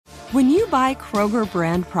When you buy Kroger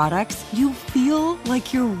brand products, you feel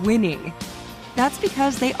like you're winning. That's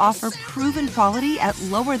because they offer proven quality at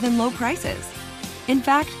lower than low prices. In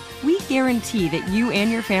fact, we guarantee that you and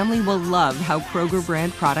your family will love how Kroger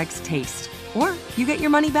brand products taste, or you get your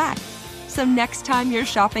money back. So next time you're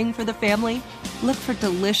shopping for the family, look for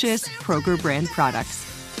delicious Kroger brand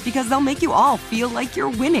products, because they'll make you all feel like you're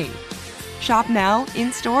winning. Shop now,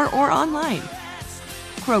 in-store, or online.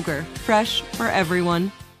 Kroger, fresh for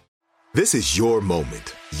everyone. This is your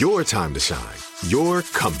moment, your time to shine, your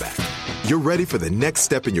comeback. You're ready for the next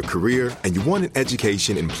step in your career, and you want an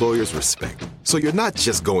education employers respect. So you're not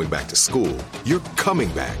just going back to school, you're coming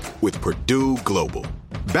back with Purdue Global.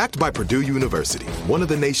 Backed by Purdue University, one of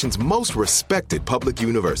the nation's most respected public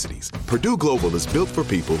universities, Purdue Global is built for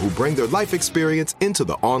people who bring their life experience into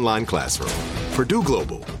the online classroom. Purdue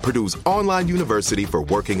Global, Purdue's online university for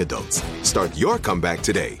working adults. Start your comeback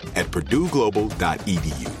today at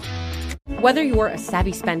purdueglobal.edu. Whether you're a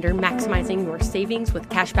savvy spender maximizing your savings with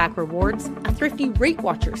cashback rewards, a thrifty rate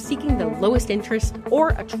watcher seeking the lowest interest, or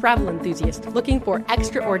a travel enthusiast looking for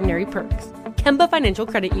extraordinary perks, Kemba Financial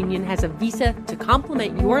Credit Union has a visa to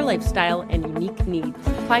complement your lifestyle and unique needs.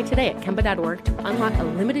 Apply today at Kemba.org to unlock a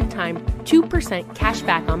limited-time 2% cash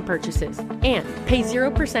back on purchases and pay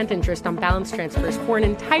 0% interest on balance transfers for an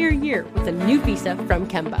entire year with a new visa from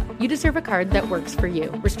Kemba. You deserve a card that works for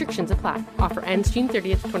you. Restrictions apply. Offer ends June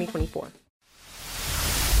 30th, 2024.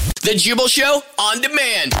 The Jubal Show on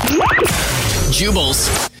demand.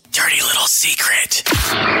 Jubal's dirty little secret.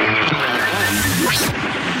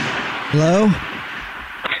 Hello?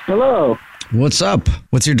 Hello. What's up?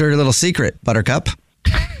 What's your dirty little secret, Buttercup?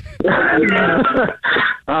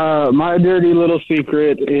 My dirty little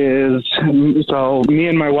secret is, so me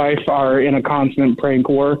and my wife are in a constant prank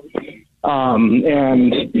war.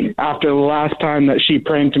 And after the last time that she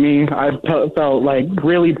pranked me, I felt like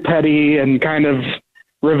really petty and kind of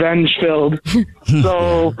revenge-filled.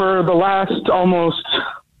 So for the last almost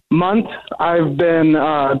month, I've been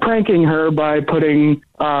pranking her by putting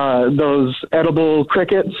those edible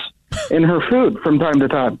crickets in her food from time to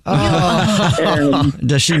time. And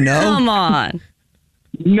does she know? Come on.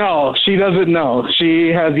 No, she doesn't know. She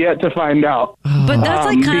has yet to find out. But that's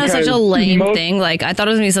like kind of such a lame thing. Like, I thought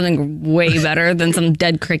it was going to be something way better than some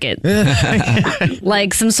dead cricket.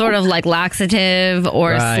 Like some sort of like laxative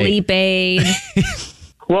or sleep aid.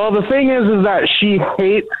 Well, the thing is that she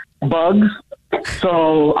hates bugs.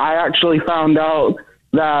 So I actually found out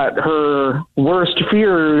that her worst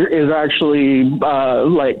fear is actually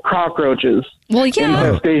like cockroaches. Well,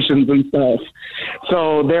 yeah. Infestations and stuff.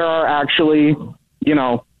 So there are actually,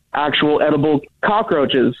 actual edible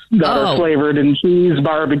cockroaches that are flavored in cheese,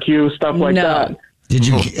 barbecue, stuff like that.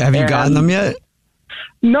 Have you gotten them yet?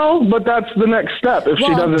 No, but that's the next step if she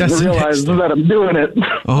doesn't realize that I'm doing it.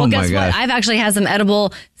 Well, guess what? I've actually had some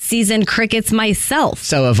edible seasoned crickets myself.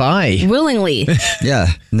 So have I. Willingly. Yeah,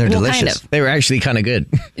 and they're delicious. Kind of. They were actually kind of good.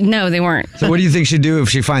 No, they weren't. So what do you think she'd do if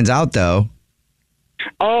she finds out, though?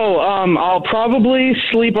 I'll probably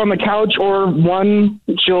sleep on the couch, or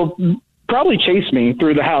she'll probably chase me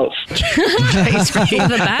through the house. Chase me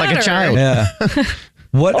like a child. Yeah.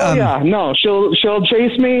 What? She'll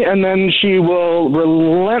chase me, and then she will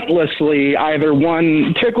relentlessly either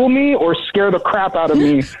tickle me or scare the crap out of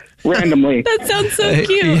me randomly. That sounds so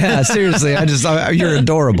cute. Yeah, seriously, you're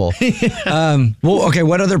adorable. Well, okay,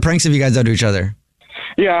 what other pranks have you guys done to each other?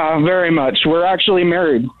 Yeah, very much. We're actually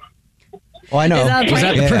married. Oh, I know. Was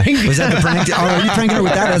that the prank? Was that the prank? Oh, are you pranking her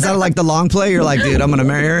with that? Is that like the long play? You're like, dude, I'm gonna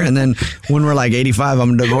marry her, and then when we're like 85,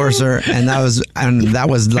 I'm gonna divorce her, and that was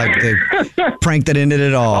like the prank that ended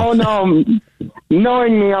it all. Oh no!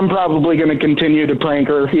 Knowing me, I'm probably gonna continue to prank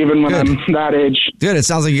her even when I'm that age. Good. It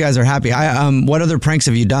sounds like you guys are happy. What other pranks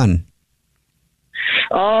have you done?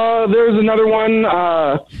 There's another one.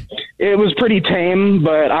 It was pretty tame,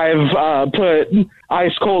 but I've put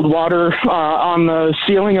ice cold water on the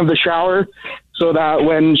ceiling of the shower so that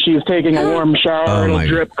when she's taking a warm shower, it'll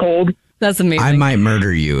drip cold. That's amazing. I might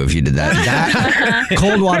murder you if you did that.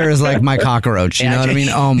 Cold water is like my cockroach. You know what I mean?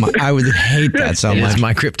 I would hate that so much. It's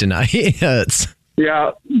my kryptonite. It hurts.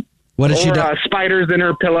 Yeah. What has she done? Spiders in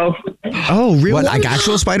her pillow. Oh, really? What, like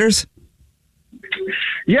actual spiders?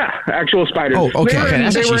 Yeah, actual spiders. Oh, okay.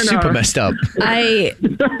 That's actually super messed up.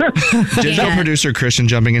 Digital producer Christian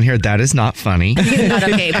jumping in here. That is not funny. Not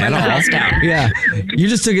okay. Put the house down. Yeah, you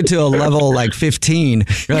just took it to a level like 15.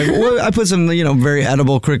 You're like, well, I put some, very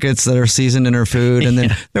edible crickets that are seasoned in her food, and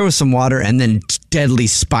then there was some water, and then deadly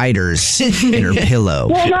spiders in her pillow.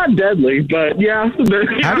 Well, not deadly, but yeah.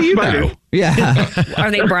 How do you know? Yeah. Are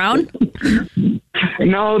they brown?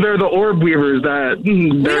 No, they're the orb weavers that...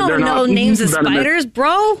 We don't know names of spiders,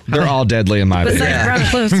 bro. They're all deadly in my opinion.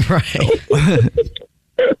 Besides brown clothes.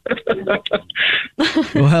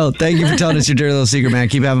 Well, thank you for telling us your dirty little secret, man.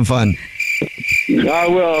 Keep having fun. I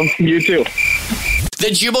will. You too. The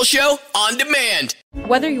Jubal Show on demand.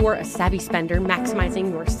 Whether you're a savvy spender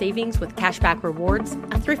maximizing your savings with cashback rewards,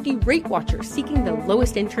 a thrifty rate watcher seeking the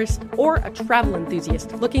lowest interest, or a travel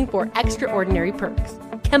enthusiast looking for extraordinary perks,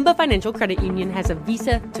 Kemba Financial Credit Union has a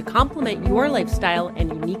visa to complement your lifestyle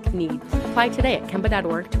and unique needs. Apply today at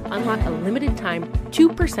Kemba.org to unlock a limited time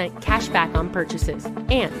 2% cash back on purchases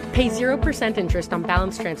and pay 0% interest on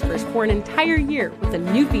balance transfers for an entire year with a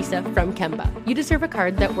new visa from Kemba. You deserve a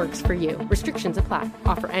card that works for you. Restrictions apply.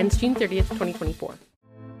 Offer ends June 30th, 2024.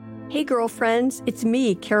 Hey girlfriends, it's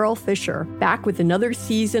me, Carol Fisher, back with another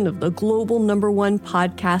season of the global #1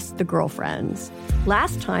 podcast, The Girlfriends.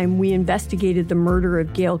 Last time, we investigated the murder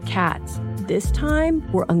of Gail Katz. This time,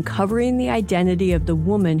 we're uncovering the identity of the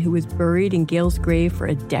woman who was buried in Gail's grave for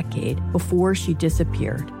a decade before she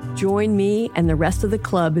disappeared. Join me and the rest of the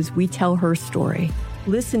club as we tell her story.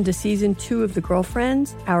 Listen to Season 2 of The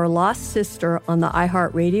Girlfriends, Our Lost Sister on the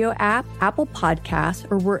iHeartRadio app, Apple Podcasts,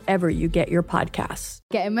 or wherever you get your podcasts.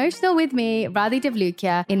 Get emotional with me, Radhi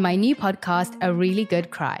Devlukia, in my new podcast, A Really Good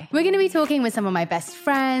Cry. We're going to be talking with some of my best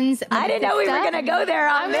friends. I didn't know we were going to go there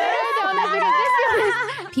on this.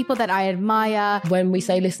 People that I admire. When we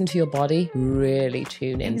say listen to your body, really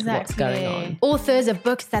tune into what's going on. Authors of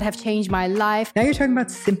books that have changed my life. Now you're talking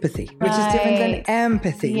about sympathy, which is different than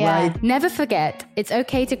empathy, right? Never forget, it's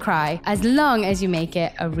okay to cry as long as you make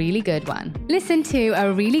it a really good one. Listen to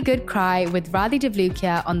A Really Good Cry with Radhi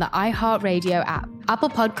Devlukia on the iHeartRadio app, Apple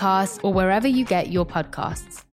Podcasts, or wherever you get your podcasts.